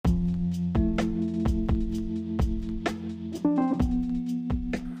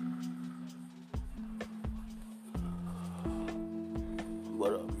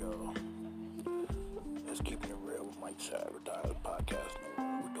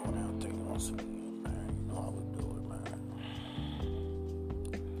Sweet, man. You know how we do it, man.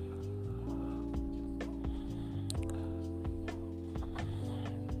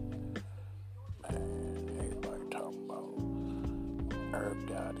 Man, everybody talking about Irv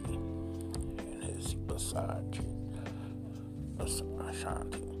Gotti and his super side chick,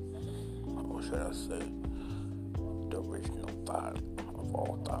 Ashanti. Or should I say, the original thought of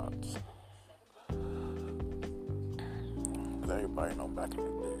all thoughts. Because everybody know back in the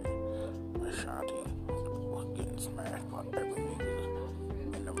day, Ashanti was getting smashed by every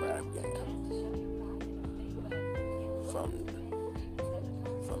nigga in the rap game. From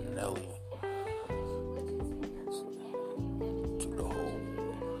Nelly to the whole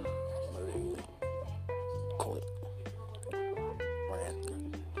Murray clique.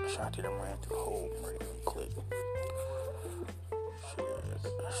 Ashanti done ran through the whole Murray clique. Shit,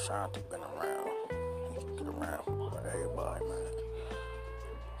 Ashanti been around. Get around with everybody, man.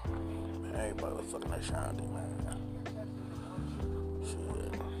 Everybody was fucking Ashanti, man.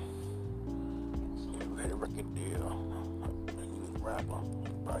 Shit. You had a record deal, and you was a rapper.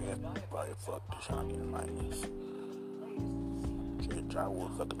 You probably fucked Ashanti in the 90s. Shit, Ja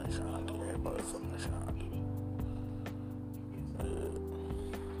was fucking Ashanti. Everybody was fucking Ashanti.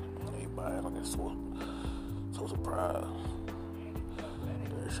 Everybody like so surprised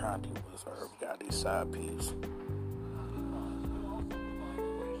that Ashanti was Irv Gotti's side piece.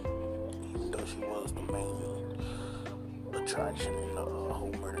 Even though she was the main attraction in the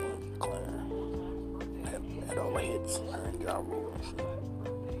whole Murder Inc. clan. Had all the hits, her and Ja Rule and shit.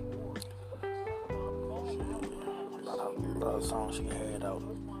 A lot of songs she had out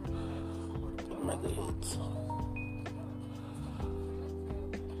with mega hits.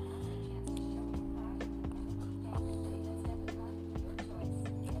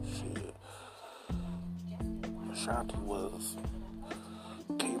 Ashanti was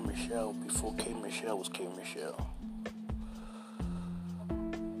K Michelle before K Michelle was K Michelle.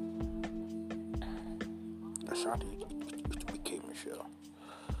 Ashanti used to be K Michelle.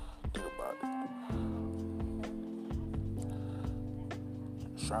 Think about it.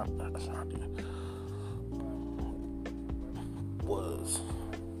 Ashanti was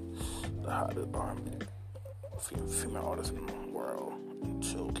the hottest R&B female artist in the world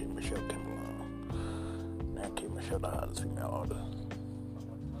until K Michelle came along. Now K Michelle the hottest female artist.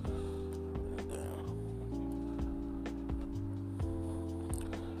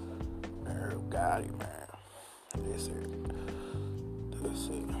 Irv Gotti, man. They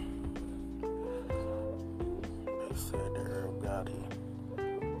said that Irv Gotti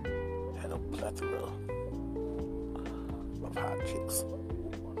had a plethora of hot chicks,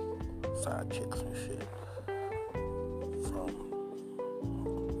 side chicks and shit.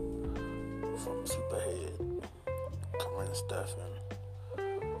 From Superhead, Corinne Stephan,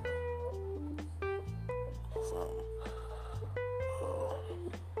 from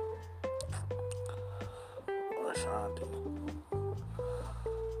Ashanti.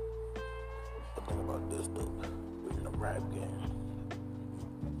 But think about this though, we in the rap game,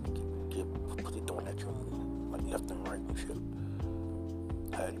 get pussy throwing at you like left and right and shit.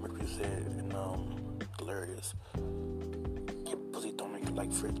 How Mercury said in Hilarious, get pussy thrown at you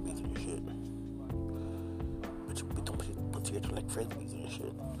like frisbees and shit. But you be throwing pussy at you like frisbees and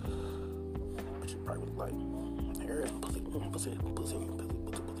shit. But you probably was like, here, pussy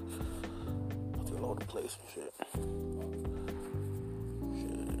all over the place and shit.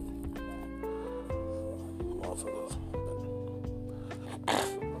 Motherfuckers.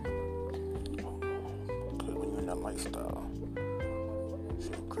 Cause when you're in that lifestyle,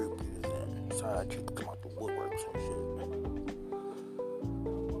 shit, groupies and side chicks come out the woodworks and shit.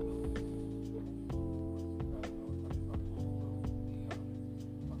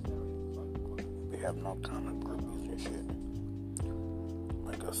 We have no kind of groupies and shit.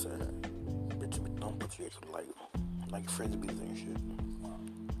 Like I said, bitch, we don't put you like frisbees and shit.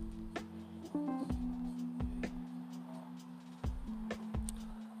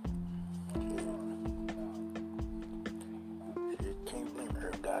 Can't blame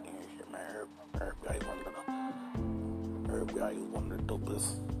Irv Gotti and shit, man. Irv Gotti is one of the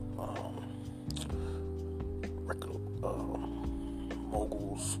dopest record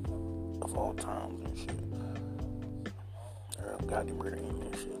moguls of all times and shit. Irv Gotti Murder Inc.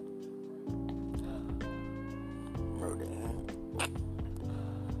 and shit. Murder Inc.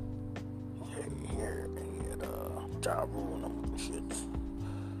 He had Ja Rule and them shits.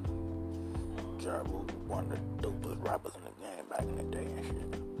 Ja Rule was one of the dopest rappers in the game back in the day and shit.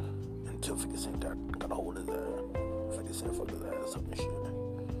 Until 50 Cent got a hold of his ass. 50 Cent fucked his ass up and shit.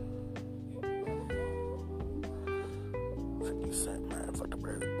 50 Cent, man. man. Fuck the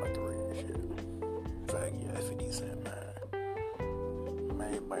rap, like the ring and shit. In fact, yeah, it's 50 Cent, man. Man,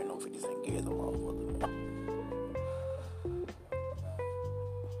 everybody know 50 Cent gay as a motherfucker, man.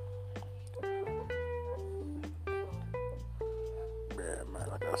 Yeah, man,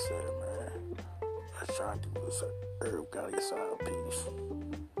 like I said, man, Ashanti was a Herb Gotti side piece.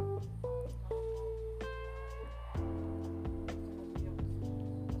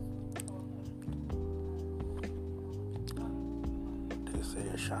 They say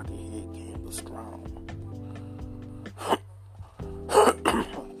Ashanti head game was strong.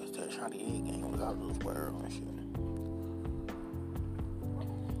 They said Ashanti head game was out of this world and shit.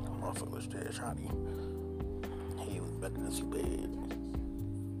 Motherfuckers said Ashanti head was better than Super Head.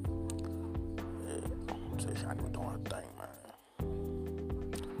 Ashanti was doing her thing, man.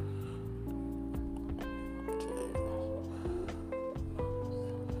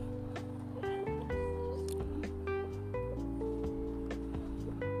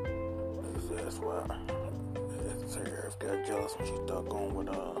 That's why Seraph got jealous when she started going with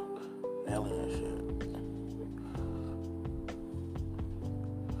Nelly and shit.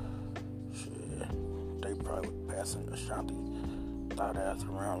 Shit, they probably was passing Ashanti thought ass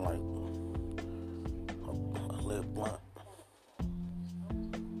around like a little blunt.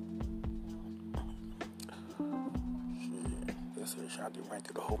 Shit, they said Ashanti ran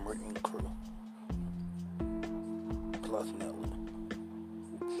through the whole Marine crew. Plus Nelly.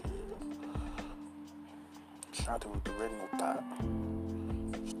 Ashanti was the original thought.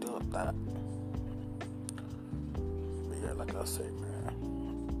 Still a thought. But yeah, like I say, man,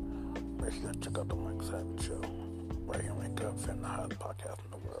 make sure you check out the Mike Savage Show. Right here on Gut Fan, the hottest podcast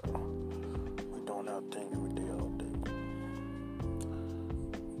in the world. We doing our thing every day, all day.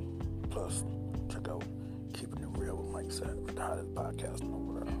 Plus, check out Keeping It Real with Mike Savage, the hottest podcast in the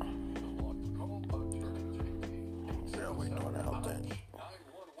world. Yeah, we doing our thing.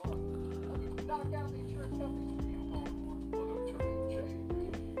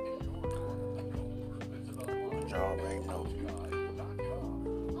 Y'all already know.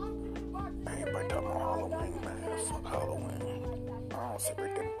 Everybody talking about Halloween, man. Fuck Halloween. I don't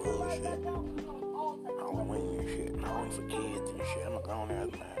celebrate that bullshit. Halloween and shit. Halloween for kids and shit. I'm a grown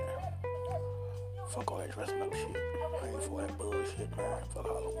ass man. Fuck all that dressing up shit. I ain't for that bullshit, man. Fuck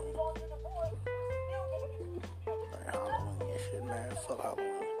Halloween. Man, Halloween and shit, man. Fuck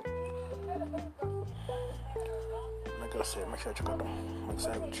Halloween. Like I said, make sure you check out the Mike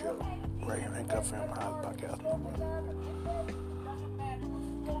Savage Show. Right here on Gut Fan, the hottest podcast in the world.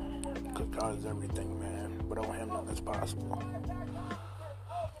 Cause God is everything, man. Without him, nothing's possible.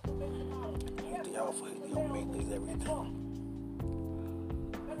 He's the Alpha, he's the Omega, he's everything.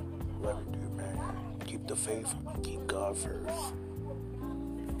 Whatever you do, man, keep the faith, keep God first.